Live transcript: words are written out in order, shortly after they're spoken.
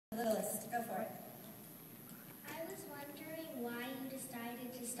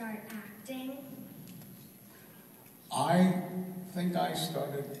think I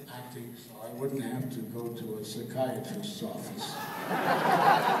started acting so I wouldn't have to go to a psychiatrist's office.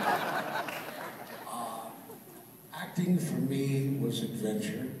 Acting for me was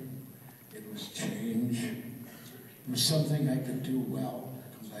adventure. It was change. It was something I could do well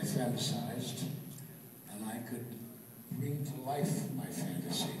because I fantasized, and I could bring to life my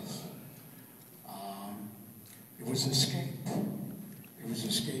fantasies. It was escape. It was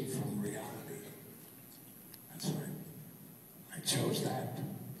escape from reality. And so I chose that.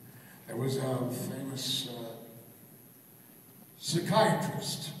 There was a famous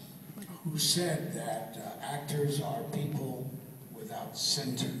psychiatrist who said that actors are people without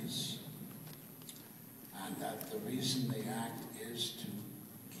centers, and that the reason they act is to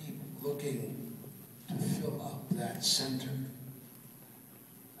keep looking to fill up that center.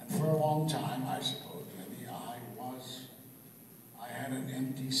 And for a long time, I suppose, maybe I had an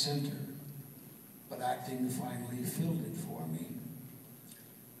empty center, but acting finally filled it for me.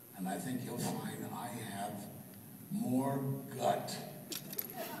 And I think you'll find I have more gut,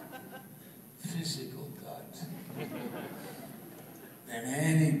 physical gut, than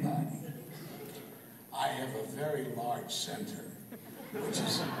anybody. I have a very large center, which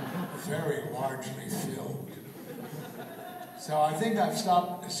is very largely filled. So I think I've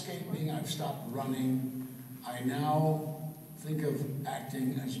stopped escaping, I've stopped running. I now think of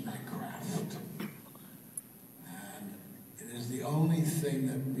acting as my craft. And it is the only thing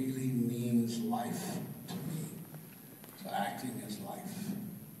that really means life